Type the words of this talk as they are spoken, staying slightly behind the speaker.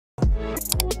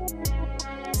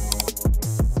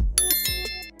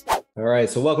All right,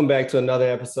 so welcome back to another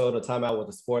episode of Time Out with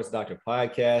the Sports Doctor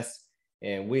podcast.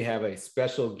 And we have a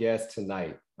special guest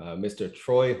tonight, Mr.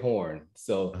 Troy Horne.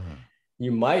 So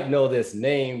you might know this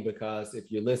name because if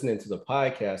you're listening to the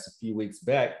podcast a few weeks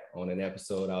back on an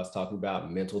episode, I was talking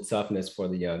about mental toughness for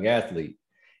the young athlete.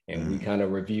 And we kind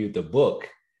of reviewed the book.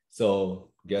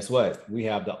 So guess what? We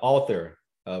have the author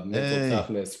of Mental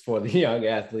Toughness for the Young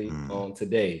Athlete on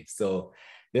today. So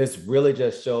this really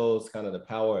just shows kind of the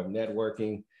power of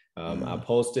networking. I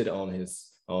posted on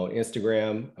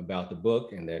Instagram about the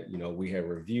book and that, we have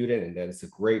reviewed it and that it's a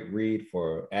great read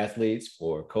for athletes,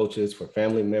 for coaches, for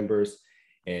family members.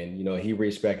 And, he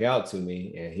reached back out to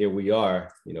me and here we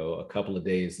are, a couple of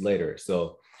days later.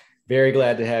 So very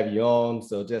glad to have you on.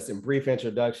 So just in brief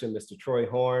introduction, Mr. Troy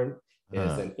Horne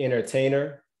is an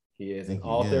entertainer. He is an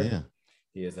author.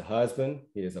 He is a husband.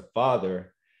 He is a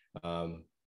father. And,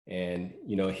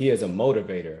 he is a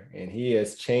motivator and he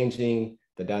is changing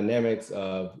the dynamics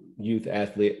of youth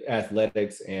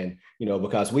athletics. And,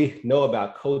 because we know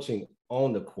about coaching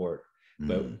on the court,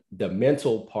 but the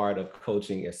mental part of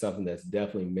coaching is something that's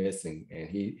definitely missing. And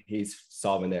he's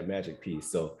solving that magic piece.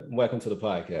 So welcome to the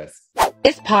podcast.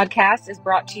 This podcast is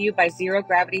brought to you by Zero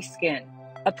Gravity Skin,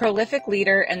 a prolific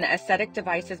leader in the aesthetic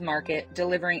devices market,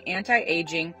 delivering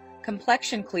anti-aging,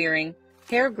 complexion clearing,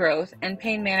 hair growth, and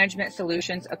pain management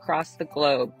solutions across the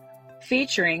globe.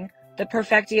 Featuring the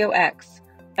Perfectio X,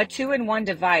 a 2-in-1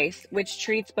 device which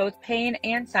treats both pain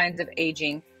and signs of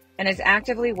aging and is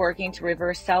actively working to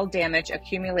reverse cell damage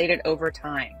accumulated over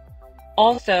time.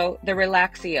 Also, the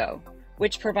Relaxio,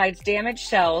 which provides damaged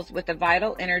cells with the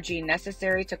vital energy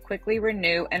necessary to quickly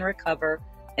renew and recover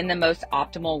in the most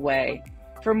optimal way.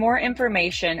 For more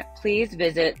information, please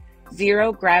visit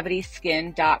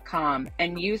zerogravityskin.com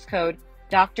and use code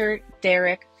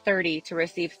Dr.Derrick 30 to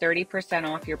receive 30%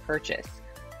 off your purchase.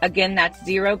 Again, that's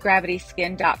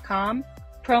zerogravityskin.com,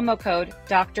 promo code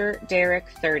Dr.Derrick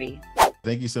 30.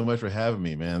 Thank you so much for having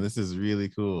me, man. This is really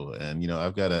cool. And,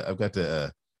 I've got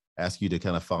to ask you to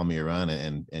kind of follow me around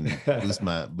and boost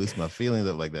my feelings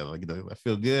up like that. Like, I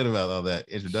feel good about all that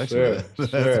introduction. Sure.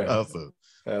 That's awesome.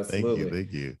 Absolutely.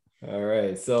 Thank you. All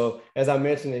right. So as I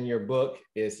mentioned in your book,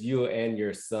 it's you and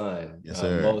your son,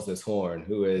 Moses Horne,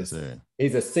 who is,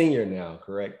 he's a senior now,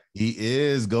 correct? He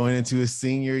is going into his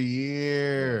senior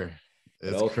year.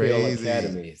 That's crazy.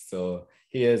 Academy. So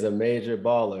he is a major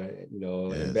baller,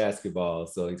 in basketball.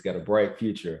 So he's got a bright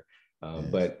future.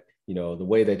 But, the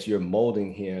way that you're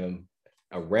molding him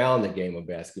around the game of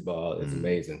basketball is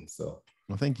amazing. So,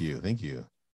 well, thank you. Thank you.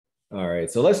 All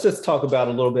right. So let's just talk about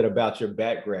a little bit about your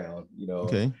background.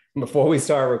 Before we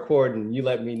start recording, you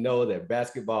let me know that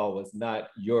basketball was not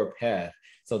your path.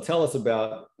 So tell us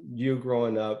about you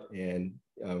growing up and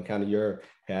kind of your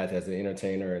path as an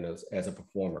entertainer and as a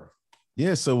performer.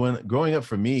 Yeah. So when growing up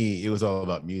for me, it was all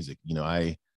about music.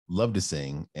 I loved to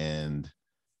sing and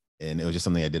it was just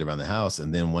something I did around the house.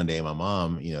 And then one day my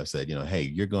mom, said, hey,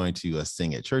 you're going to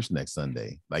sing at church next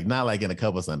Sunday. Like, not like in a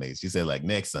couple of Sundays. She said like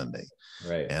next Sunday.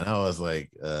 Right. And I was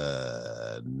like,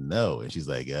 no. And she's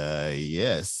like,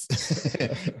 yes.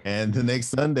 And the next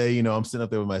Sunday, I'm sitting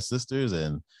up there with my sisters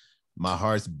and my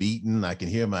heart's beating. I can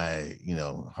hear my,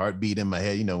 heartbeat in my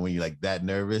head, when you're like that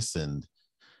nervous. And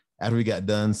after we got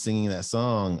done singing that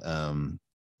song,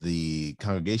 the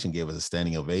congregation gave us a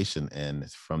standing ovation. And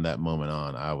from that moment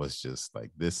on, I was just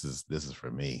like, this is for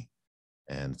me.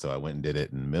 And so I went and did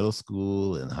it in middle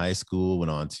school and high school, went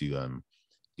on to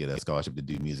get a scholarship to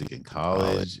do music in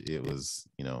college. It was,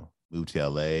 moved to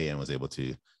LA and was able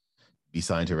to be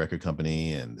signed to a record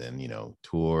company and then,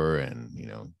 tour and,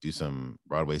 do some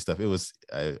Broadway stuff.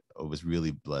 I was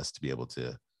really blessed to be able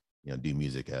to, do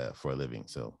music for a living.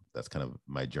 So that's kind of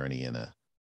my journey in a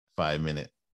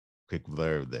 5-minute quick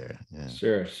blurb there. Yeah.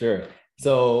 Sure.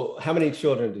 So how many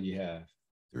children do you have?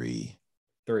 3.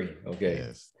 Okay.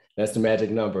 Yes. That's the magic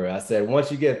number. I said,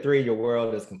 once you get 3, your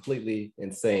world is completely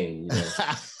insane.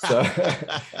 So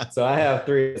I have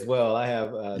 3 as well. I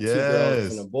have 2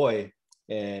 girls and a boy.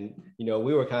 And,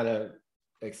 we were kind of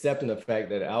accepting the fact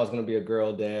that I was going to be a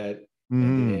girl dad.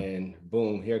 And then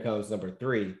boom, here comes number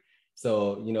 3.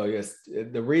 So,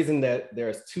 the reason that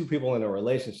there's 2 people in a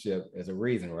relationship is a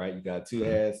reason, right? You got 2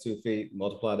 heads, 2 feet,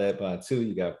 multiply that by 2,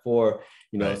 you got 4,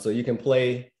 so you can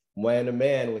play man to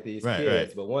man with these kids.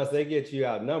 Right. But once they get you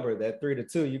outnumbered, that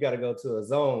 3-2, you got to go to a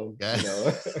zone,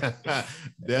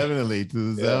 Definitely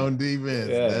to the zone defense.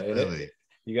 Yeah, definitely.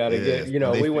 You got to get,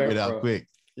 we went out quick.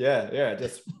 Yeah.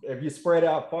 Just if you spread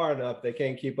out far enough, they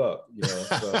can't keep up,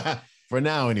 So for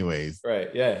now anyways.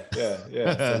 Right. Yeah.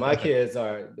 So my kids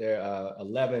they're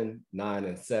 11, 9,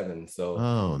 and 7. So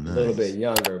Oh, a nice. little bit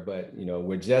younger, but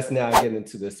we're just now getting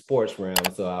into the sports realm.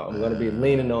 So I'm going to be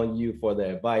leaning on you for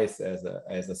the advice as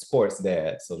a sports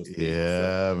dad, so to speak.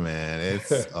 Yeah, man.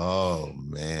 Oh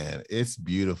man, it's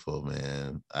beautiful,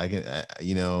 man.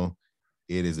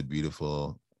 It is a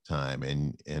beautiful time.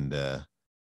 And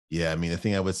yeah, I mean, the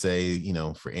thing I would say,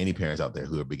 for any parents out there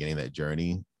who are beginning that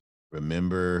journey,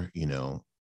 remember,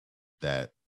 that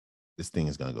this thing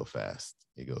is going to go fast.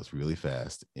 It goes really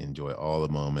fast. Enjoy all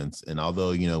the moments. And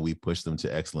although, we push them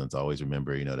to excellence, always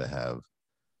remember, to have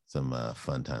some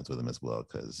fun times with them as well,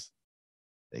 because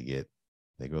they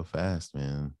go fast,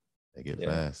 man. They get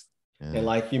fast. Yeah. And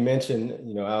like you mentioned,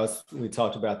 we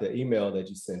talked about the email that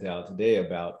you sent out today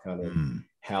about kind of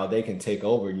how they can take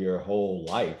over your whole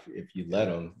life if you let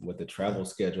them, with the travel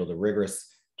schedule, the rigorous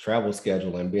travel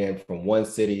schedule, and being from one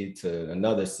city to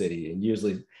another city, and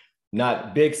usually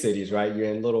not big cities, right?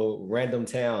 You're in little random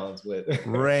towns with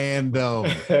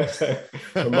random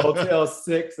Motel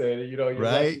 6, and you're right.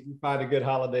 lucky you find a good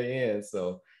Holiday Inn.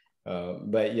 So,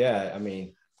 but yeah, I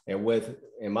mean, and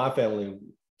in my family,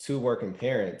 2 working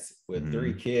parents with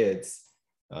 3 kids,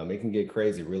 it can get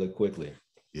crazy really quickly.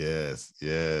 Yes.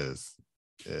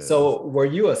 So were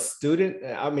you a student?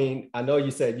 I mean, I know you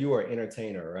said you were an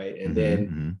entertainer, right? And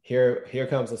then here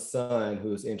comes a son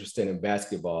who's interested in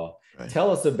basketball. Right. Tell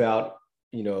us about,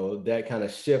 that kind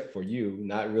of shift for you,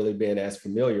 not really being as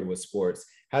familiar with sports.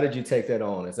 How did you take that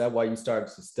on? Is that why you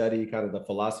started to study kind of the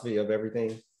philosophy of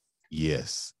everything?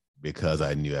 Yes, because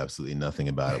I knew absolutely nothing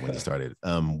about it when he started.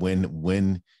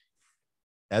 When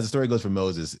as the story goes for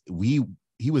Moses,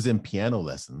 he was in piano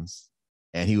lessons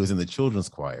and he was in the children's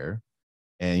choir.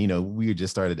 And, we just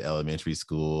started elementary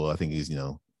school. I think he's,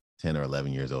 10 or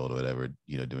 11 years old or whatever,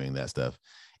 doing that stuff.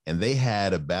 And they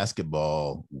had a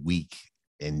basketball week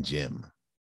in gym.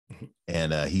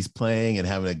 And he's playing and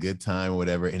having a good time or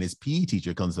whatever. And his PE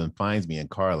teacher comes and finds me in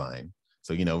Carline.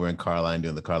 So, we're in Carline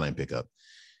doing the Carline pickup.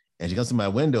 And she comes to my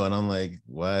window and I'm like,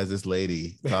 why is this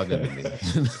lady talking to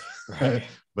me? Right.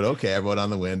 But okay, I wrote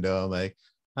on the window. I'm like,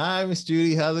 hi, Miss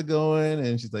Judy, how's it going?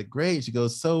 And she's like, great. She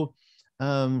goes, so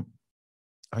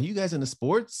are you guys into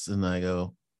sports? And I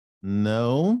go,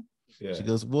 no. Yeah. She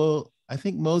goes, well, I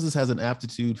think Moses has an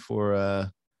aptitude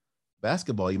for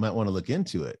basketball. You might want to look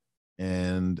into it.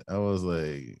 And I was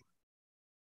like,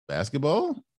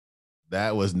 basketball?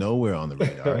 That was nowhere on the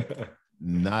radar.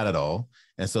 Not at all.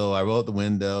 And so I rolled out the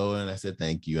window and I said,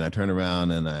 thank you. And I turn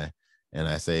around and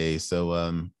I say,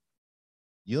 so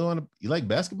you like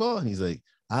basketball? And he's like,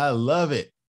 I love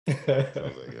it. So I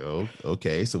was like, oh,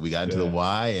 okay. So we got into the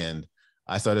why, and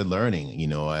I started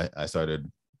learning. I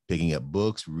started picking up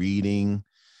books, reading,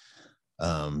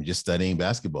 just studying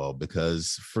basketball,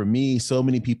 because for me, so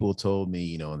many people told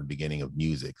me, in the beginning of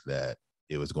music that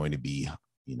it was going to be,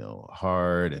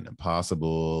 hard and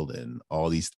impossible and all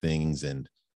these things. And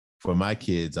for my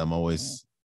kids, I'm always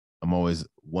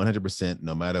 100%,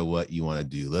 no matter what you want to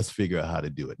do, let's figure out how to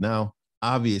do it. Now,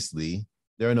 obviously,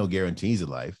 there are no guarantees in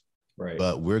life. Right.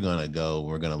 But we're going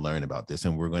to learn about this,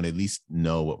 and we're going to at least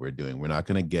know what we're doing. We're not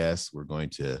going to guess. We're going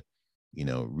to,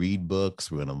 read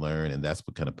books. We're going to learn. And that's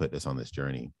what kind of put us on this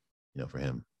journey, for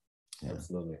him. Yeah.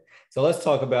 Absolutely. So let's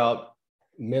talk about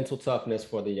mental toughness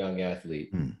for the young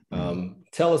athlete.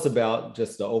 Tell us about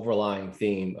just the overlying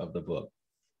theme of the book.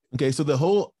 Okay. So the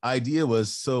whole idea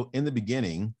was, so in the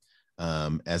beginning,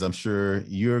 as I'm sure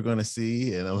you're going to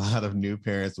see, and a lot of new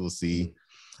parents will see,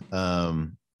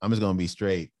 I'm just going to be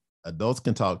straight. Adults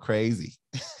can talk crazy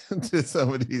to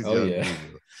some of these young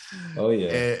people. Oh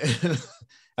yeah.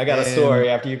 I got a story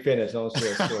after you finish. I'll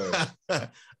share a story.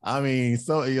 I mean,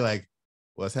 so you're like,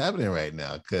 what's happening right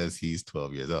now? Because he's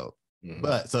 12 years old.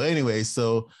 But so anyway,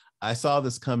 so I saw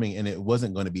this coming, and it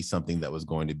wasn't going to be something that was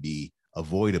going to be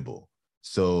avoidable.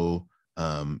 So,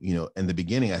 in the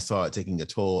beginning, I saw it taking a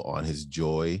toll on his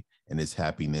joy and his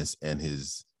happiness and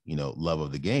his, love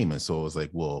of the game. And so I was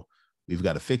like, well, we've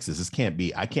got to fix this.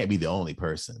 I can't be the only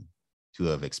person to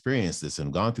have experienced this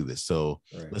and gone through this. So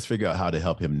let's figure out how to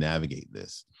help him navigate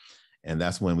this. And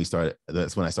that's when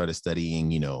I started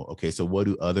studying, okay, so what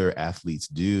do other athletes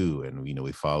do? And,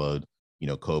 we followed,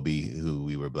 Kobe, who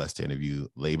we were blessed to interview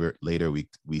later.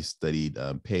 We studied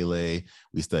Pele.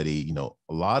 We studied, a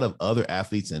lot of other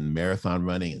athletes in marathon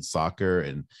running and soccer,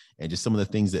 and just some of the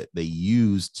things that they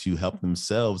use to help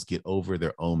themselves get over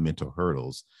their own mental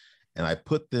hurdles. And I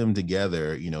put them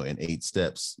together, in 8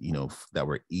 steps, that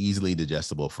were easily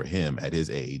digestible for him at his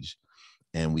age.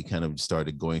 And we kind of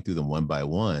started going through them one by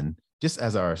one, just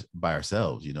by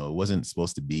ourselves. It wasn't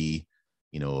supposed to be,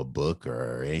 a book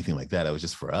or anything like that. It was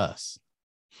just for us.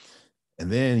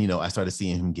 And then, I started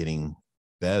seeing him getting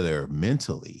better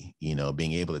mentally,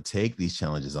 being able to take these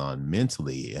challenges on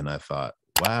mentally. And I thought,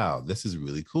 wow, this is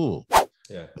really cool.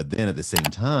 Yeah. But then at the same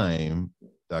time,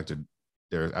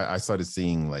 I started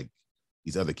seeing like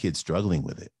these other kids struggling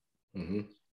with it. Mm-hmm.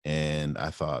 And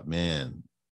I thought, man,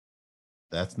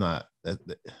 that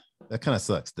kind of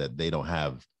sucks that they don't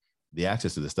have the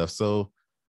access to this stuff. So,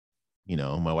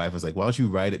 my wife was like, why don't you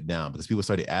write it down? Because people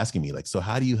started asking me like, so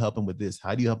how do you help him with this?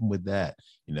 How do you help him with that?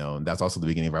 And that's also the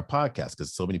beginning of our podcast,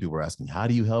 because so many people were asking, how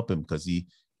do you help him? Because he,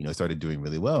 started doing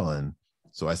really well. And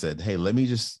so I said, hey, let me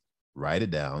just write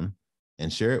it down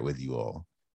and share it with you all.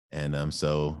 And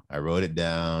so I wrote it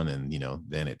down, and,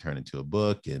 then it turned into a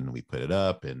book, and we put it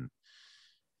up, and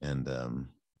the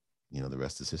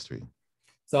rest is history.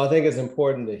 So I think it's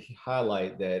important to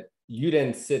highlight that you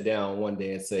didn't sit down one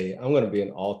day and say, I'm going to be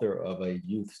an author of a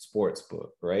youth sports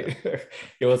book, right?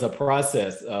 It was a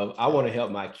process of, I want to help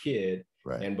my kid.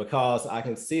 Right. And because I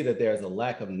can see that there's a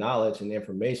lack of knowledge and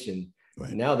information,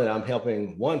 right. Now that I'm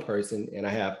helping one person and I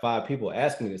have 5 people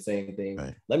asking me the same thing,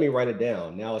 right. Let me write it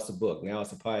down. Now it's a book. Now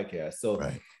it's a podcast. So,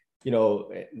 right.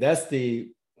 That's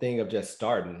the thing of just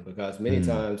starting, because many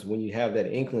times when you have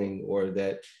that inkling or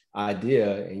that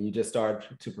idea and you just start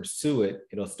to pursue it,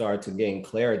 it'll start to gain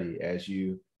clarity as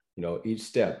you each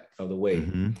step of the way.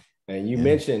 Mm-hmm. And you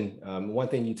mentioned one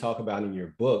thing you talk about in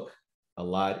your book a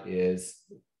lot is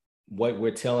what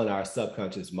we're telling our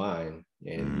subconscious mind,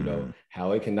 and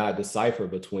how it cannot decipher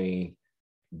between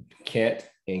can't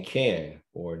and can,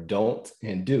 or don't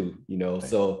and do, right.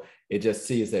 So it just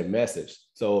sees that message.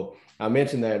 So I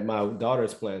mentioned that my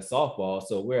daughter's playing softball.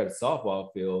 So we're at a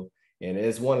softball field, and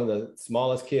it's one of the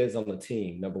smallest kids on the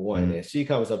team, number one. And she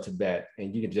comes up to bat,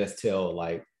 and you can just tell,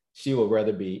 like, she would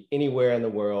rather be anywhere in the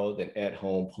world than at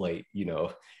home plate.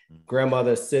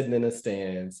 Grandmother's sitting in the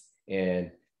stands,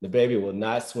 and the baby will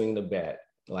not swing the bat.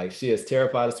 Like, she is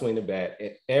terrified to swing the bat.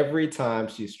 And every time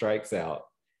she strikes out,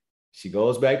 she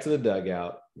goes back to the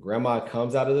dugout. Grandma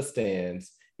comes out of the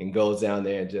stands and goes down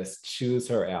there and just chews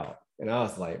her out. And I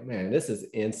was like, man, this is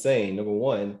insane. Number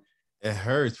one, it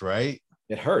hurts, right?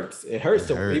 It hurts. It hurts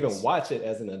to even watch it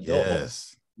as an adult.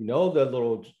 Yes. The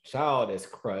little child is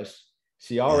crushed.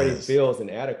 She already feels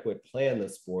inadequate playing the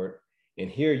sport. And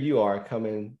here you are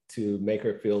coming to make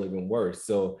her feel even worse.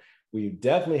 So we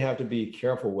definitely have to be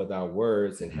careful with our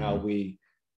words and how we,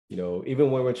 even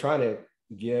when we're trying to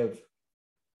give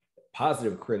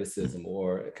positive criticism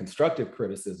or constructive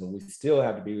criticism, we still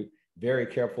have to be very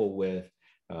careful with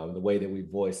the way that we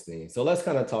voice things. So let's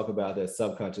kind of talk about that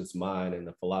subconscious mind and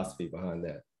the philosophy behind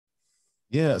that.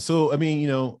 Yeah. So, I mean,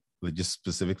 just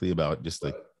specifically about just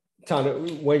like,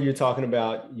 when you're talking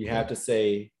about, you have to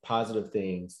say positive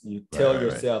things. You tell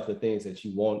yourself the things that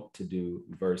you want to do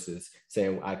versus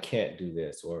saying, I can't do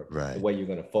this, or the way you're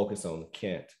going to focus on the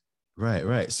can't.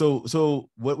 Right. So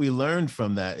what we learned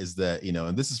from that is that,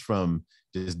 and this is from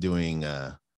just doing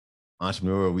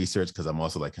entrepreneurial research, because I'm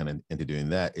also like kind of into doing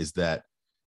that, is that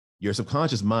your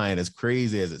subconscious mind, as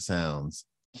crazy as it sounds,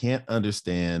 can't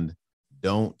understand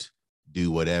don't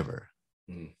do whatever.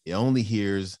 It only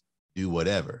hears do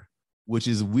whatever, which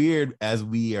is weird. As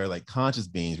we are like conscious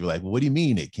beings, we're like, well, what do you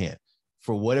mean it can't?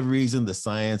 For whatever reason, the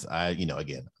science, again,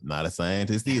 I'm not a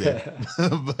scientist either,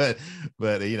 but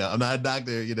I'm not a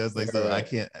doctor, it's like, so I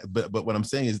can't, but what I'm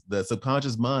saying is the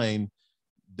subconscious mind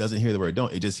doesn't hear the word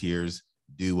don't, it just hears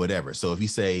do whatever. So if you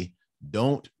say,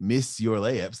 don't miss your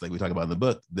layups, like we talk about in the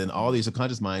book, then all the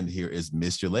subconscious mind here is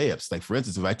miss your layups. Like, for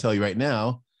instance, if I tell you right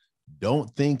now, don't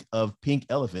think of pink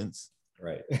elephants,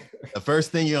 right? The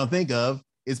first thing you're gonna think of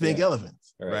is pink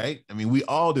elephants, right? I mean, we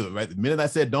all do it, right? The minute I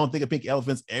said don't think of pink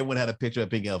elephants, everyone had a picture of a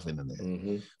pink elephant in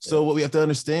there. So what we have to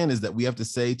understand is that we have to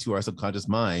say to our subconscious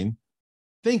mind,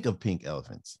 think of pink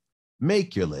elephants,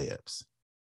 make your layups,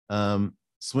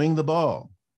 swing the bat,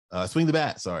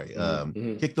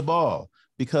 kick the ball,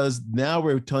 because now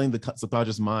we're telling the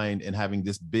subconscious mind and having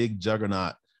this big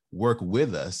juggernaut work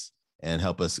with us and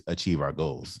help us achieve our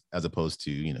goals, as opposed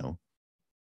to,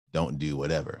 don't do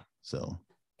whatever. So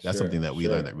that's something that we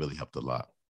learned that really helped a lot.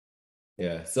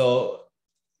 Yeah. So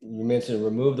you mentioned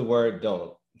remove the word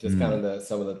don't, just kind of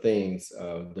some of the things,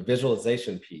 the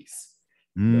visualization piece.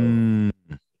 And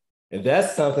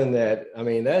that's something that,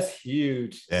 that's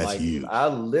huge. That's huge. I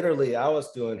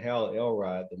was doing Hal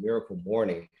Elrod, the Miracle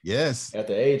Morning. Yes. At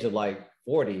the age of like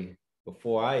 40,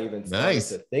 before I even started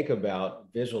to think about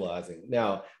visualizing.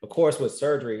 Now, of course, with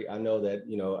surgery, I know that,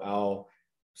 I'll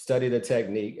study the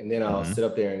technique and then I'll sit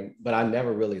up there, but I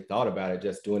never really thought about it,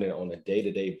 just doing it on a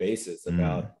day-to-day basis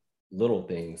about little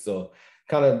things. So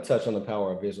kind of touch on the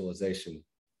power of visualization.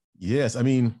 Yes.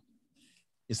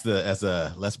 it's the, as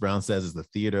Les Brown says, is the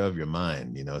theater of your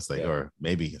mind. You know, it's like, or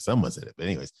maybe someone said it, but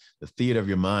anyways, the theater of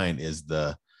your mind is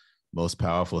the most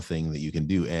powerful thing that you can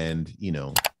do. And, you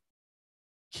know,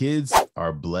 kids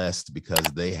are blessed because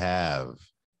they have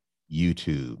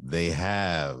YouTube, they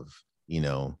have, you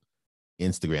know,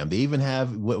 Instagram. They even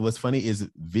have, what's funny is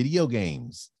video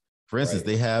games. For instance,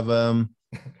 they have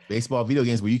baseball video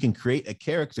games where you can create a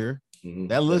character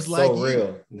that looks like so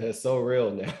real. That's so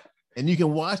real now. And you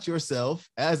can watch yourself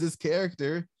as this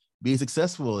character be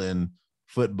successful in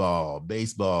football,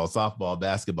 baseball, softball,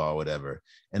 basketball, whatever.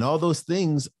 And all those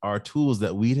things are tools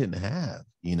that we didn't have.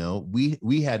 You know,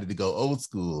 we had to go old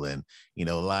school and, you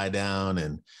know, lie down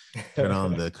and turn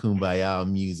on the Kumbaya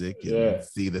music and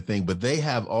see the thing. But they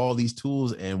have all these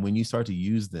tools. And when you start to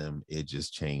use them, it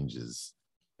just changes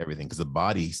everything, because the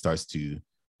body starts to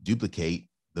duplicate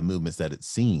the movements that it's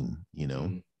seen, you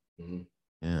know.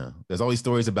 Yeah. There's all these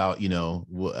stories about, you know,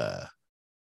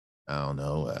 I don't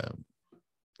know,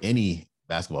 any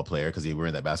basketball player, because we're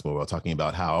in that basketball world, talking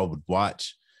about how I would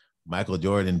watch Michael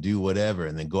Jordan do whatever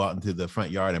and then go out into the front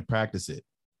yard and practice it.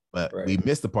 But we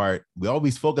missed the part. We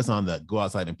always focus on the go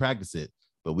outside and practice it,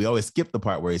 but we always skip the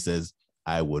part where he says,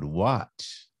 I would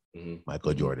watch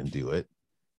Michael Jordan do it,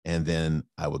 and then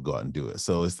I would go out and do it.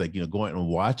 So it's like, you know, going and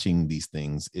watching these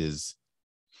things is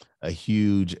a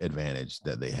huge advantage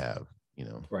that they have, you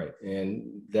know. Right.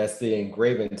 And that's the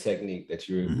engraving technique that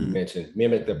you mentioned.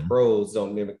 Mimic the pros,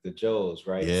 don't mimic the Joes,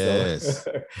 right? Yes.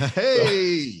 So,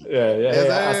 hey.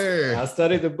 I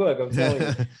studied the book, I'm telling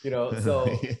you. You know,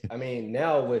 so I mean,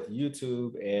 now with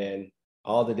YouTube and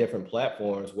all the different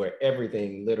platforms where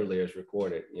everything literally is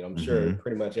recorded, you know, I'm sure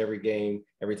pretty much every game,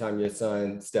 every time your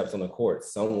son steps on the court,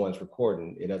 someone's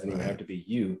recording. It doesn't even have to be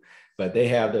you, but they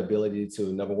have the ability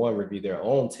to, number one, review their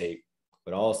own tape,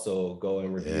 but also go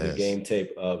and review the game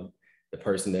tape of the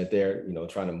person that they're, you know,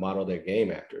 trying to model their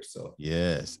game after. So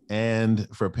yes. And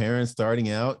for parents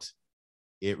starting out,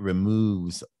 it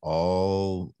removes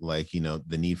all, like, you know,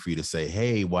 the need for you to say,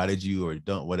 hey, why did you, or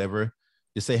don't, whatever.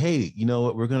 Just say, hey, you know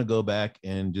what, we're going to go back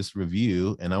and just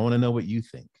review, and I want to know what you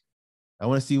think. I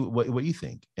want to see what you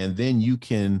think. And then you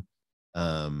can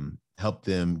help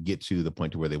them get to the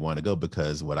point to where they want to go.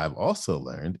 Because what I've also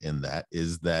learned in that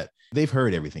is that they've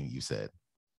heard everything you said.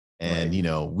 And, you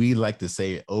know, we like to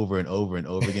say it over and over and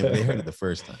over again, but they heard it the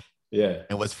first time. Yeah.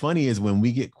 And what's funny is when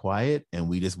we get quiet and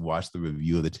we just watch the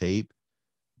review of the tape,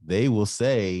 they will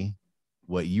say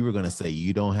what you were going to say.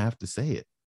 You don't have to say it,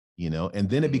 you know, and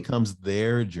then it becomes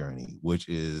their journey, which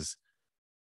is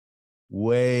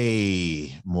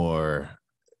way more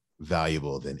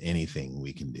valuable than anything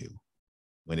we can do.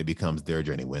 When it becomes their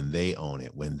journey, when they own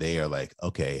it, when they are like,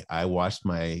 okay, I watched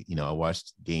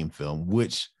game film,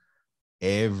 which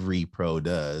every pro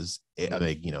does. I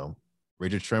think, you know,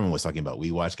 Richard Sherman was talking about, we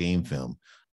watch game film.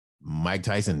 Mike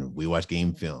Tyson, we watch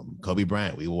game film. Kobe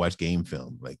Bryant, we watch game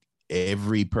film. Like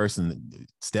every person,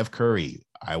 Steph Curry,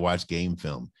 I watch game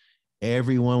film.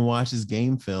 Everyone watches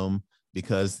game film,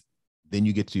 because then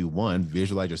you get to, one,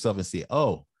 visualize yourself and see,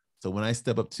 oh, so when I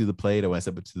step up to the plate or when I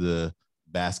step up to the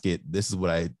basket, these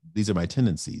are my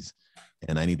tendencies,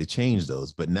 and I need to change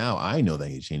those. But now I know that I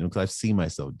need to change them because I've seen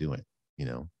myself doing it, you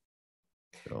know.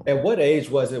 So. At what age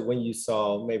was it when you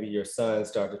saw maybe your son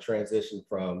start to transition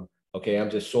from, okay, I'm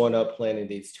just showing up playing in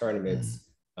these tournaments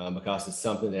because it's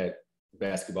something that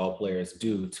basketball players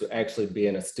do, to actually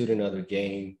being a student of the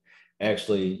game,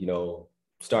 actually, you know,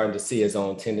 starting to see his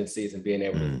own tendencies and being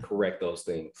able to correct those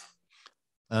things?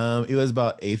 It was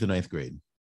about 8th or 9th grade.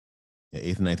 Yeah,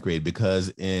 8th and 9th grade,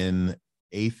 because in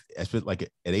 8th, like at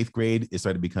 8th grade, it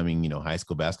started becoming, you know, high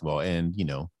school basketball. And, you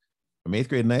know, from 8th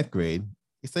grade to 9th grade,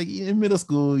 it's like in middle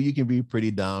school, you can be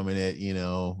pretty dominant, you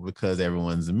know, because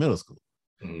everyone's in middle school.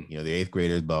 You know, the 8th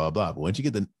graders, blah, blah, blah. But once you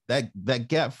get that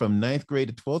gap from 9th grade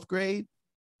to 12th grade,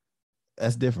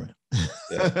 that's different.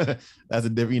 Yeah. That's a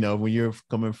different, you know, when you're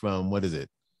coming from, what is it?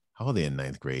 How old are they in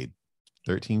 9th grade?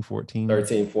 13, 14?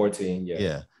 13, 14, yeah.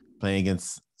 Yeah. Playing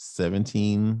against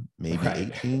 17, maybe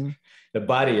 18. The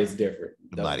body is different.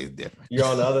 The body is different. You're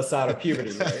on the other side of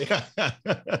puberty, right?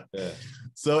 Yeah.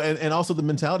 So, and also the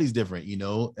mentality is different, you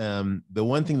know. The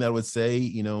one thing that I would say,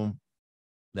 you know,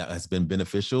 that has been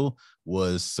beneficial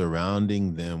was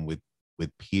surrounding them with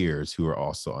peers who are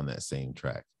also on that same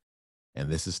track. And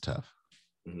this is tough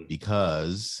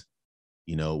because,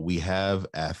 you know, we have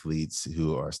athletes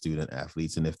who are student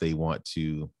athletes, and if they want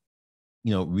to,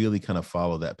 you know, really kind of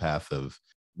follow that path of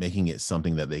making it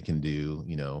something that they can do,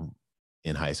 you know,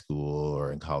 in high school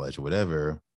or in college or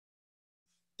whatever,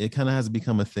 it kind of has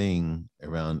become a thing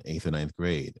around 8th or 9th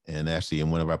grade. And actually in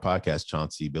one of our podcasts,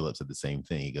 Chauncey Billups said the same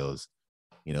thing. He goes,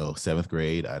 seventh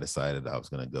grade, I decided I was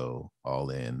going to go all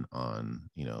in on,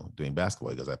 doing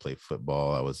basketball because I played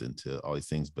football. I was into all these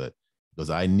things, but because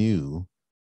I knew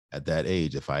at that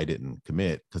age, if I didn't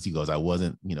commit, because he goes, I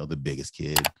wasn't, the biggest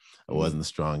kid. I wasn't the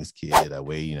strongest kid. I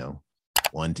weighed,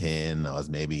 110. I was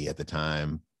maybe at the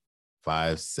time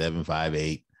 5'7",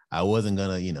 5'8". I wasn't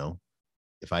gonna,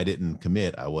 if I didn't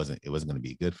commit, it wasn't gonna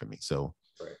be good for me. So,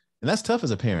 right. And that's tough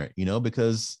as a parent,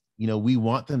 because, we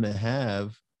want them to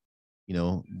have,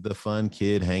 the fun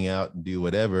kid, hang out and do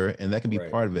whatever. And that can be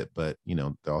right. Part of it. But,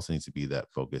 there also needs to be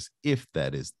that focus if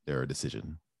that is their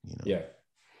decision, Yeah.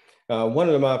 One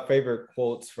of my favorite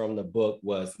quotes from the book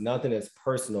was, nothing is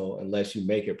personal unless you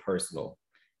make it personal.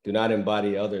 Do not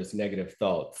embody others' negative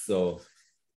thoughts. So,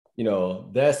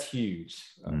 that's huge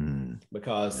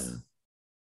because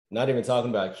not even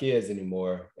talking about kids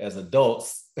anymore, as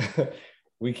adults,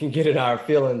 we can get in our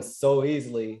feelings so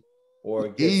easily or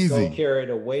get so carried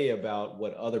away about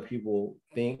what other people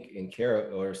think and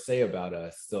care or say about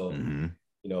us. So,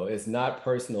 it's not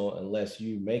personal unless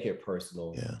you make it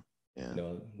personal. Yeah.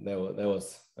 That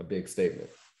was a big statement.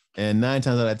 And 9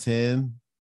 times out of 10,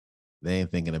 they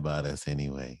ain't thinking about us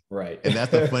anyway. Right. And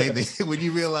that's the funny thing. When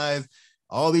you realize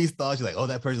all these thoughts, you're like, oh,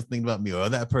 that person's thinking about me, or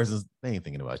that they ain't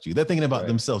thinking about you. They're thinking about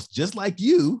themselves, just like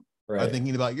you are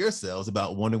thinking about yourselves,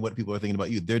 about wondering what people are thinking about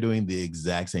you. They're doing the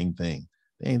exact same thing.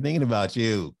 They ain't thinking about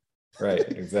you. Right.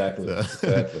 Exactly.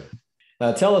 Exactly.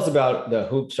 Tell us about the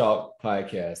Hoop Chalk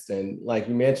podcast. And like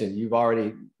you mentioned, you've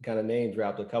already kind of name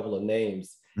dropped a couple of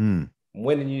names.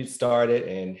 When did you start it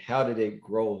and how did it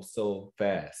grow so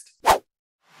fast?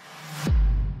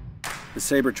 The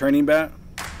Sabre training bat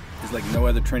is like no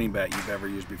other training bat you've ever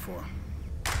used before.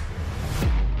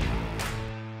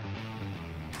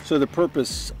 So the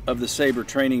purpose of the Sabre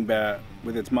training bat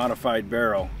with its modified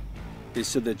barrel is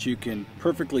so that you can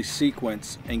perfectly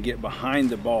sequence and get behind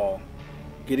the ball,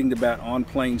 getting the bat on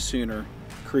plane sooner,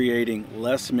 creating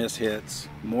less miss hits,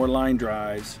 more line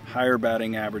drives, higher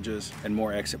batting averages, and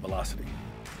more exit velocity.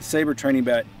 The Sabre training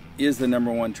bat is the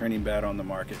 #1 training bat on the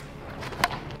market.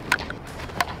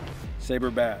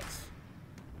 Sabre bats,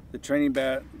 the training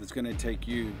bat that's going to take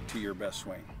you to your best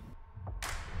swing.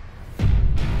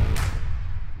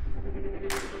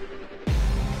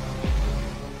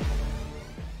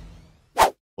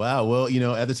 Wow. Well,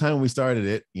 at the time when we started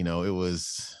it, it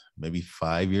was maybe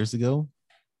 5 years ago.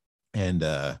 And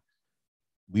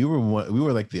we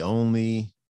were like the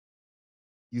only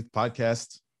youth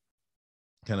podcast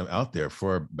kind of out there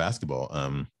for basketball.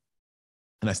 And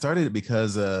I started it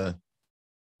because the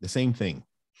same thing.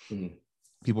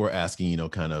 People were asking,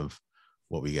 kind of,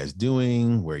 what were you guys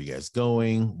doing? Where are you guys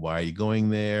going? Why are you going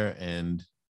there? And,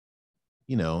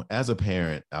 as a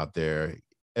parent out there,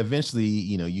 eventually,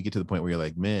 you get to the point where you're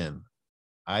like, man,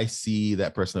 I see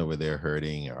that person over there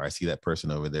hurting, or I see that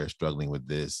person over there struggling with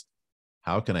this.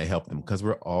 How can I help them? Because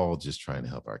we're all just trying to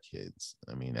help our kids.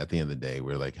 I mean, at the end of the day,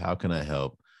 we're like, how can I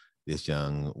help this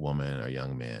young woman or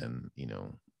young man,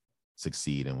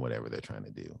 succeed in whatever they're trying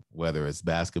to do, whether it's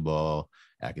basketball,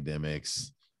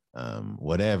 academics,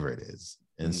 whatever it is.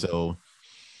 And so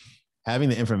having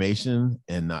the information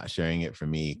and not sharing it for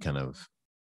me kind of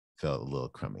felt a little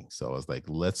crummy. So I was like,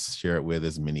 let's share it with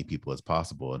as many people as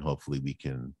possible. And hopefully we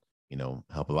can,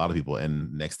 help a lot of people.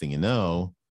 And next thing you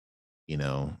know,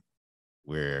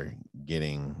 we're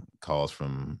getting calls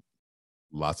from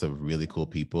lots of really cool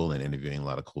people and interviewing a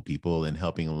lot of cool people and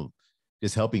helping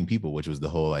people, which was the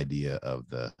whole idea of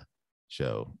the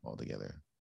show altogether.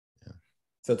 Yeah.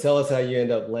 So tell us how you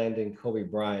end up landing Kobe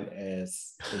Bryant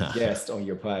as a guest on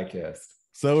your podcast.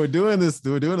 So we're doing the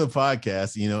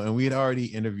podcast, and we had already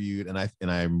interviewed,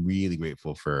 and I'm really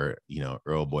grateful for,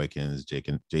 Earl Boykins,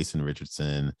 Jason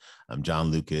Richardson, John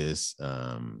Lucas,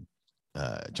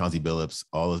 Chauncey Billups.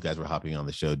 All those guys were hopping on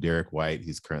the show. Derrick White,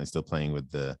 who's currently still playing with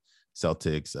the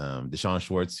Celtics, Deshaun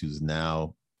Schwartz, who's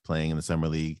now playing in the summer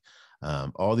league.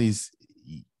 All these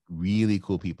really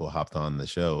cool people hopped on the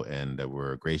show and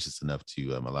were gracious enough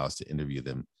to allow us to interview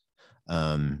them.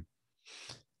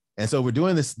 And so we're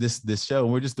doing this show,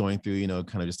 and we're just going through,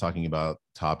 kind of just talking about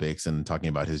topics and talking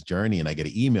about his journey. And I get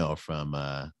an email from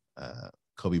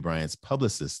Kobe Bryant's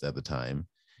publicist at the time.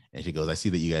 And she goes, I see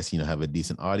that you guys, have a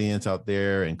decent audience out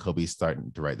there. And Kobe's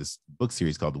starting to write this book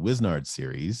series called the Wisnard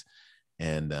series.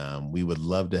 And we would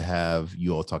love to have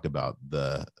you all talk about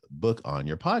the book on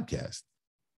your podcast.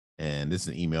 And this is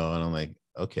an email. And I'm like,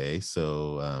 okay,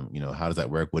 so, how does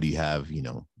that work? What do you have?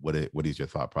 What is your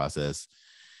thought process?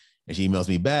 And she emails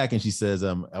me back and she says,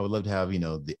 I would love to have,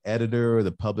 the editor or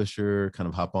the publisher kind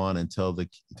of hop on and tell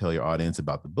your audience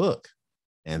about the book.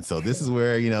 And so this is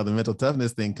where, the mental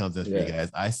toughness thing comes in for you guys.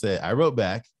 I wrote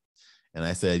back and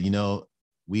I said,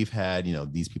 we've had,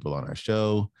 these people on our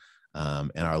show,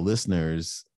 and our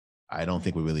listeners, I don't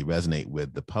think would really resonate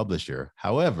with the publisher.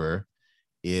 However,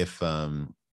 if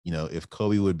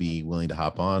Kobe would be willing to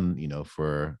hop on,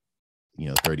 for,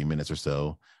 30 minutes or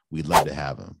so, we'd love to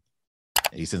have him.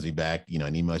 And he sends me back,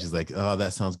 an email. She's like, oh,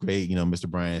 that sounds great. Mr.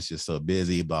 Bryant's just so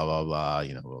busy, blah, blah, blah,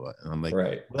 blah, blah. And I'm like,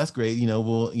 right. Well, that's great.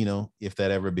 We'll, if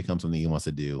that ever becomes something he wants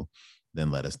to do,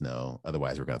 then let us know.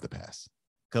 Otherwise, we're going to have to pass.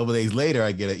 A couple of days later,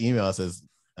 I get an email that says,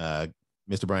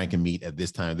 Mr. Bryant can meet at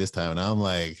this time. And I'm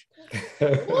like,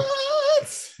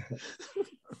 what?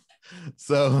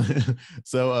 So,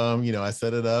 I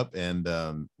set it up and,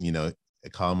 I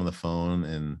call him on the phone,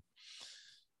 and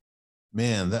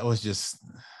man, that was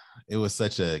it was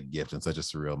such a gift and such a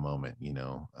surreal moment,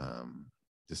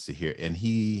 just to hear. And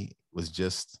he was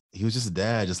just a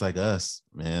dad, just like us,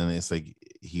 man. It's like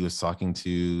he was talking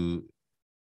to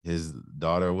his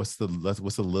daughter. What's the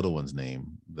little one's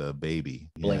name? The baby.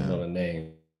 Blank on the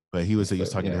name. But he was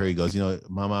talking to her. He goes,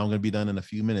 Mama, I'm going to be done in a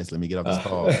few minutes. Let me get off this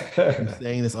call. I'm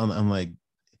saying this I'm like,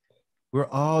 we're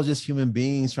all just human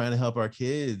beings trying to help our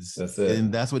kids. That's it.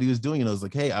 And that's what he was doing. It's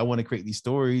like, hey, I want to create these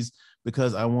stories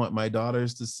because I want my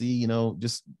daughters to see,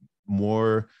 just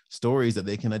more stories that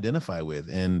they can identify with.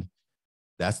 And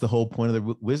that's the whole point of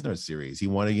the Wisner series. He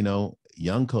wanted,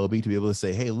 young Kobe to be able to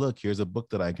say, hey, look, here's a book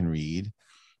that I can read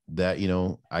that,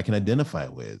 I can identify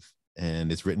with.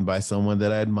 And it's written by someone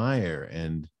that I admire.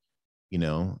 And,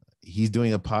 he's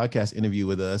doing a podcast interview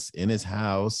with us in his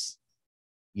house,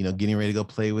 getting ready to go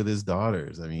play with his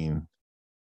daughters. I mean,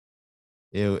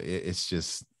 it was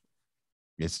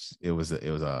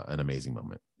an amazing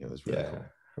moment. It was really cool.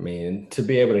 I mean, to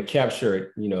be able to capture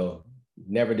it,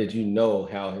 never did you know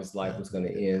how his life was going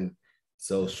to end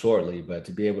so shortly, but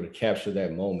to be able to capture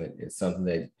that moment is something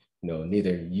that,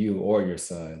 neither you or your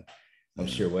son, I'm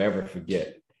sure, will ever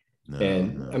forget.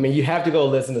 No. I mean, you have to go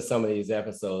listen to some of these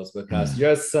episodes because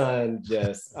your son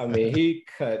he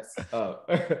cuts up.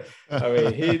 I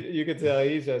mean, you can tell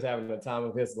he's just having the time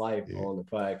of his life on the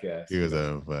podcast. He was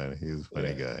having fun. He was a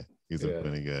funny guy. He's a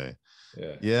funny guy.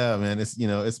 Yeah, man. It's,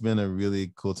 it's been a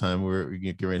really cool time. We're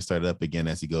getting ready to start it up again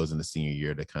as he goes into senior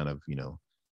year to kind of,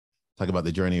 talk about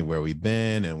the journey of where we've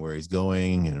been and where he's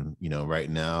going. And, right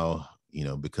now,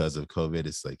 because of COVID,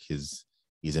 it's like he's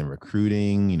in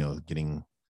recruiting,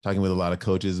 talking with a lot of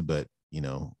coaches, but,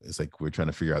 it's like we're trying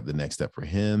to figure out the next step for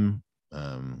him.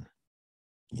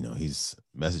 He's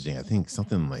messaging, I think,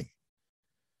 something like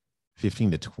 15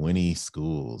 to 20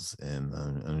 schools. And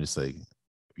I'm just like,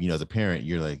 as a parent,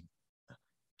 you're like,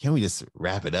 can we just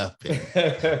wrap it up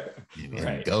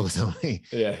and go somewhere?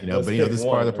 Yeah. But this is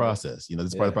part of the process. This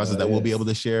is part of the process that we'll be able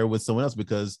to share with someone else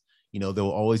because, there will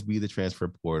always be the transfer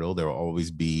portal. There will always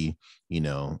be,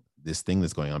 this thing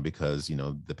that's going on because,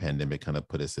 the pandemic kind of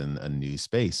put us in a new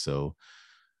space. So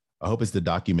I hope it's to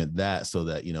document that so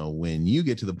that, when you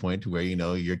get to the point to where,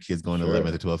 your kid's going to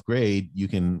 11th or 12th grade, you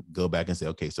can go back and say,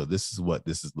 okay, so this is what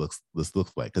this looks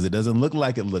like. Cause it doesn't look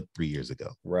like it looked 3 years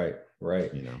ago. Right.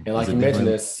 And like you mentioned,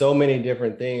 there's so many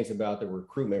different things about the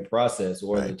recruitment process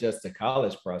or just the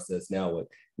college process now with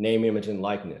name, image, and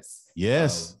likeness.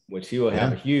 Yes. Which he will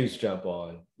have a huge jump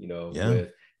on, with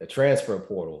the transfer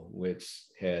portal, which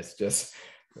has just,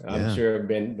 I'm sure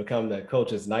become the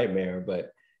coach's nightmare,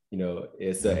 but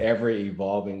it's an ever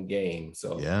evolving game.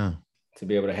 So to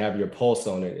be able to have your pulse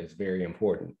on it is very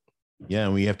important. Yeah.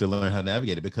 And we have to learn how to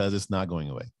navigate it because it's not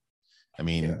going away. I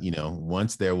mean,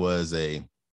 once there was a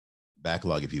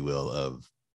backlog, if you will,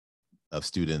 of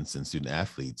students and student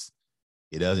athletes,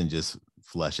 it doesn't just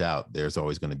flush out. There's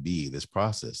always going to be this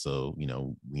process. So, we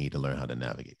need to learn how to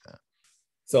navigate that.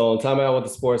 So on Time Out with the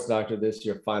Sports Doctor, this is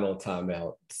your final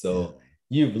timeout. So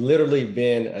you've literally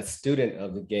been a student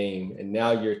of the game, and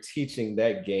now you're teaching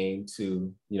that game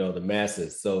to, the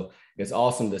masses. So it's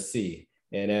awesome to see.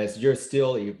 And as you're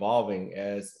still evolving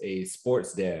as a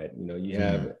sports dad, you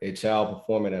have a child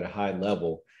performing at a high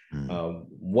level.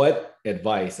 What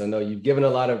advice? I know you've given a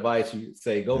lot of advice. You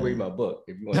say, go read my book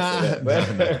if you want to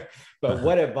say that. But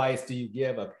what advice do you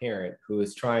give a parent who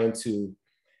is trying to,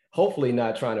 hopefully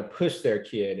not trying to push their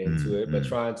kid into it, but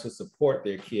trying to support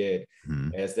their kid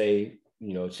as they,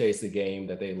 chase the game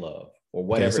that they love or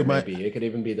whatever it may be? It could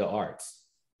even be the arts.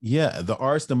 Yeah, the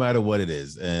arts, no matter what it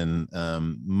is. And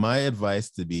my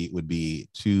advice would be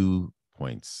 2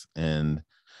 points. And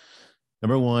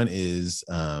number one is,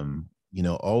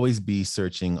 always be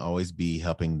searching, always be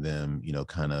helping them,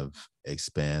 kind of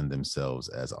expand themselves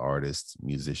as artists,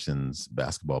 musicians,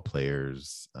 basketball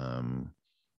players,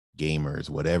 gamers,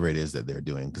 whatever it is that they're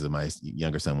doing. Because my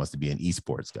younger son wants to be an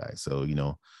esports guy. So,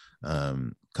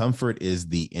 comfort is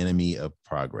the enemy of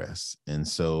progress. And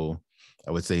so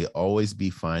I would say always be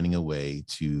finding a way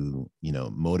to,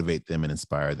 motivate them and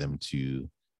inspire them to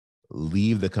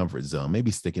leave the comfort zone,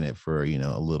 maybe sticking it for,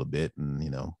 a little bit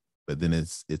and, but then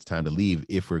it's time to leave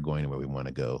if we're going where we want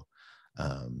to go.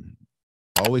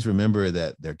 Always remember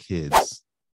that they're kids.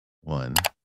 One,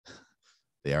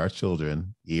 they are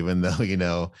children, even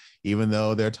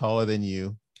though they're taller than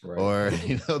you, right, or,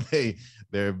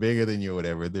 they're bigger than you or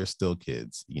whatever, they're still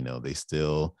kids. They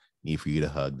still need for you to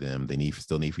hug them. They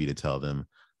still need for you to tell them,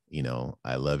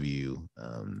 I love you.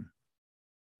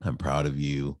 I'm proud of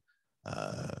you.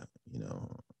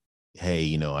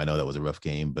 Hey, I know that was a rough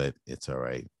game, but it's all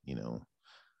right.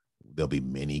 There'll be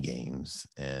many games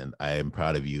and I am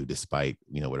proud of you despite,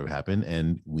 whatever happened.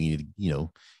 And we need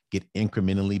to, get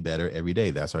incrementally better every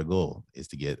day. That's our goal, is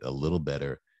to get a little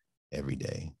better every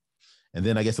day. And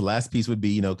then I guess the last piece would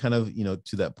be, to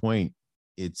that point,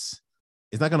 it's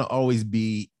not going to always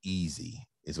be easy,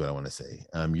 is what I want to say.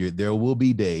 There will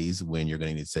be days when you're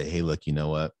going to need to say, hey, look, you know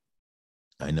what?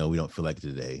 I know we don't feel like it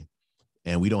today,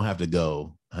 and we don't have to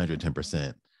go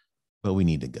 110%, but we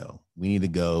need to go. We need to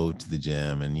go to the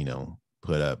gym and,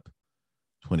 put up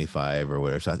 25 or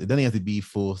whatever shots. It doesn't have to be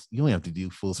full. You don't have to do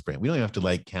full sprint. We don't have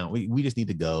to count. We just need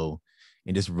to go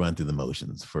and just run through the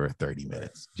motions for 30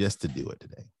 minutes just to do it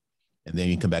today. And then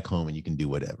you come back home and you can do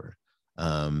whatever.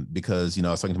 Because, I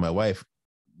was talking to my wife,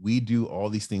 we do all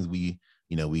these things. We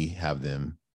have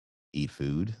them eat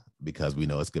food because we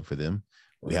know it's good for them.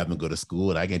 We have them go to school.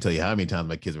 And I can't tell you how many times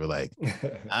my kids were like,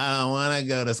 I don't want to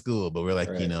go to school. But we're like,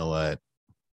 right, you know what?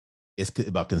 It's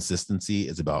about consistency.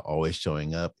 It's about always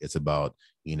showing up. It's about,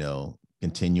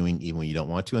 continuing even when you don't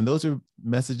want to. And those are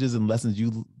messages and lessons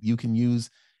you can use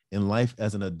in life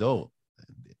as an adult.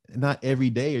 Not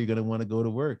every day are you going to want to go to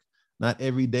work. Not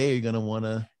every day are you going to want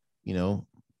to,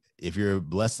 if you're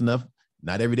blessed enough,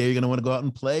 not every day you're going to want to go out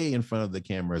and play in front of the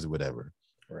cameras or whatever.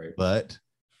 Right. But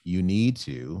you need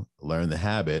to learn the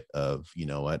habit of,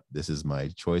 this is my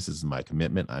choice. This is my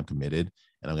commitment. I'm committed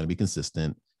and I'm going to be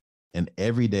consistent. And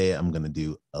every day I'm going to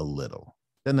do a little.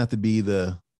 Doesn't have to be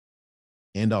the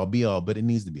end all be all, but it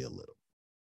needs to be a little.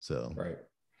 So, right.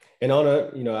 And on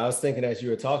I was thinking as you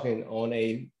were talking, on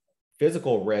a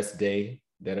physical rest day,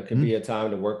 that it could be a time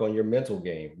to work on your mental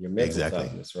game, your mental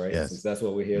toughness, right? Yes. Since that's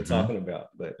what we're here talking about.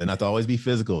 But and not to always be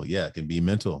physical. Yeah, it can be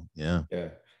mental. Yeah. Yeah.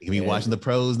 You can be watching the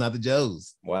pros, not the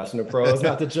Joes. Watching the pros,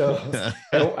 not the Joes.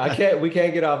 We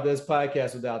can't get off this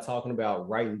podcast without talking about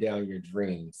writing down your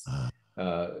dreams.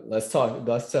 Let's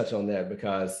touch on that,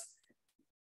 because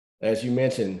as you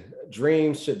mentioned,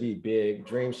 dreams should be big,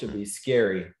 dreams should be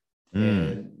scary.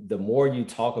 And the more you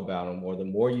talk about them or the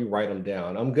more you write them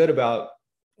down, I'm good about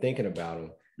thinking about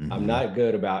them. I'm not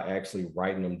good about actually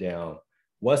writing them down.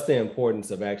 What's the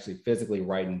importance of actually physically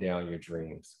writing down your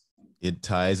dreams? It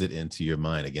ties it into your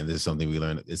mind. Again, this is something we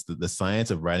learned. It's the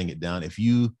science of writing it down. If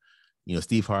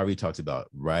Steve Harvey talks about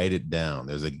write it down.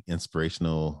 There's an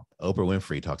inspirational, Oprah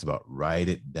Winfrey talks about write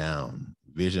it down,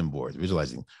 vision boards,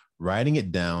 visualizing. Writing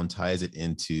it down ties it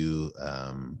into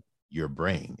your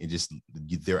brain.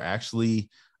 They're actually,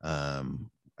 I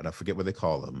forget what they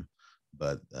call them,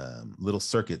 but little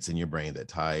circuits in your brain that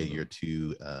tie your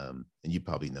two, and you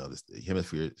probably know this,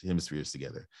 hemispheres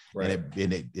together. Right.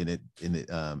 And it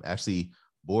actually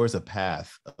bores a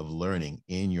path of learning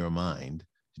in your mind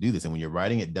to do this. And when you're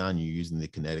writing it down, you're using the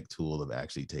kinetic tool of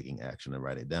actually taking action and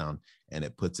write it down, and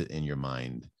it puts it in your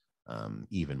mind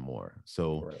even more.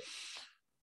 So right.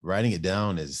 Writing it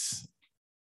down is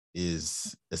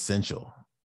essential.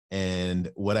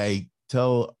 And what I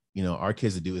tell our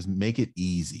kids to do is make it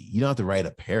easy. You don't have to write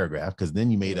a paragraph, because then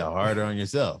you made it harder on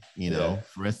yourself.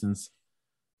 For instance,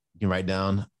 you can write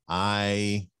down,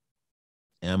 I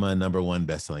am a #1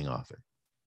 best-selling author.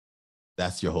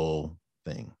 That's your whole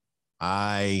thing.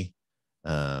 I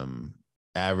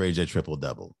average a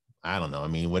triple-double. I don't know. I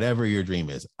mean, whatever your dream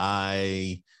is.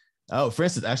 For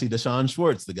instance, actually, Deshaun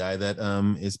Schwartz, the guy that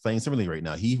is playing similarly right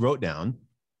now, he wrote down,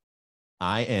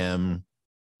 I'm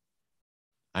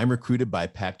recruited by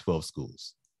Pac-12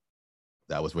 schools.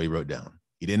 That was what he wrote down.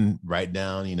 He didn't write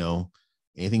down,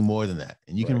 anything more than that.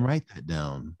 And you can write that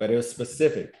down. But it was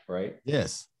specific, right?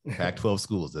 Yes. Pac-12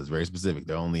 schools. That's very specific.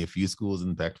 There are only a few schools in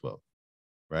the Pac-12,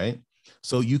 right?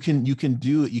 So you can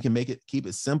do it. You can keep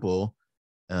it simple,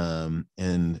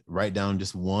 and write down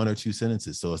just 1 or 2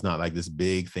 sentences. So it's not like this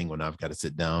big thing when I've got to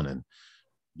sit down and,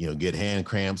 get hand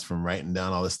cramps from writing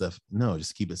down all this stuff. No,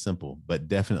 just keep it simple, but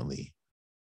definitely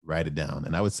write it down.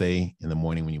 And I would say in the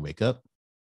morning when you wake up,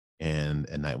 and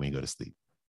at night when you go to sleep.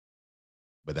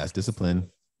 But that's discipline.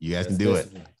 You guys can do it.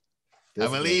 I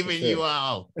believe in you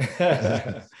all.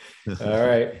 All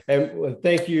right. And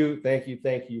thank you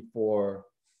for,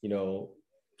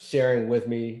 sharing with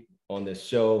me on this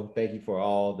show. Thank you for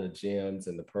all the gems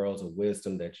and the pearls of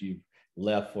wisdom that you've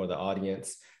left for the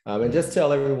audience. And just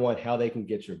tell everyone how they can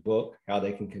get your book, how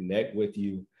they can connect with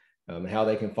you, how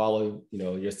they can follow,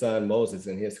 your son Moses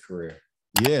in his career.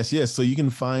 Yes. So you can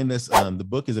find us. The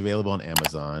book is available on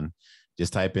Amazon.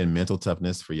 Just type in Mental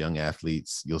Toughness for Young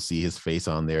Athletes. You'll see his face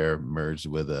on there merged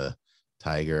with a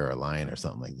tiger or a lion or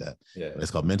something like that. Yeah.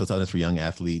 It's called Mental Toughness for Young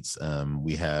Athletes.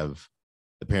 We have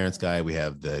the parents guide, we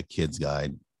have the kids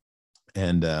guide,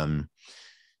 and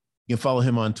you can follow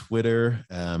him on Twitter.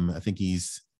 I think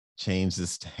he's changed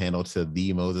his handle to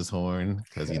the Moses Horne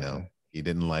because he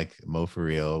didn't like Mo for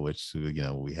real, which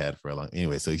we had for a long.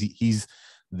 Anyway, so he's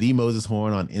the Moses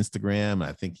Horne on Instagram.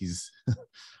 I think he's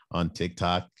on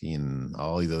TikTok and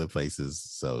all these other places.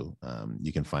 So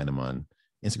you can find him on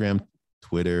Instagram,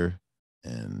 Twitter,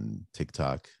 and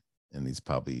TikTok, and he's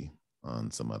probably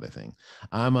on some other thing.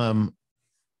 I'm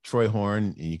Troy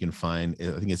Horne, and you can find,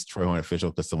 I think it's Troy Horne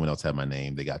Official because someone else had my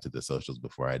name. They got to the socials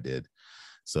before I did.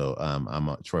 So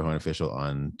I'm Troy Horne Official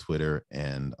on Twitter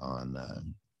and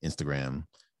on Instagram,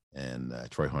 and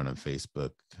Troy Horne on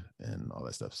Facebook and all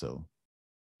that stuff. So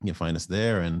you can find us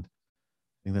there, and I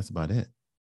think that's about it.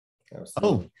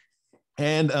 Absolutely. Oh,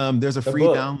 and there's a free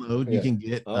download you can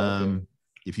get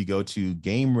if you go to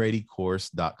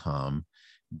GameReadyCourse.com,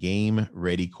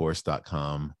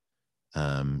 GameReadyCourse.com.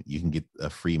 You can get a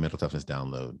free mental toughness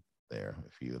download there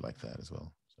if you would like that as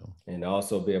well. So, and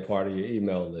also be a part of your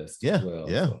email list as well.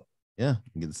 Yeah. You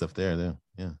can get the stuff there.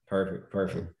 Yeah. Perfect.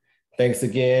 Yeah. Thanks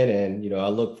again. And, I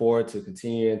look forward to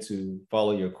continuing to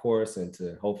follow your course and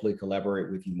to hopefully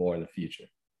collaborate with you more in the future.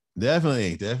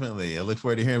 Definitely. I look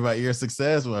forward to hearing about your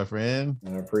success, my friend.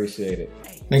 I appreciate it.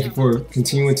 Thank you for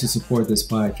continuing to support this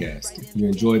podcast. If you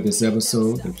enjoyed this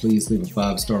episode, then please leave a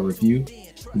 5-star review.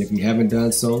 And if you haven't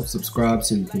done so, subscribe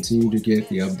so you continue to get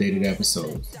the updated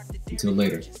episodes. Until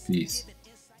later, peace.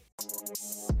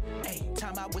 Hey,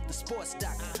 time out with the sports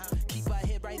doctor. Keep our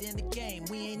head right in the game.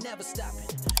 We ain't never stopping.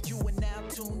 You are now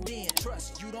tuned in.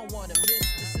 Trust you don't want to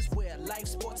miss. This is where life,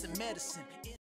 sports, and medicine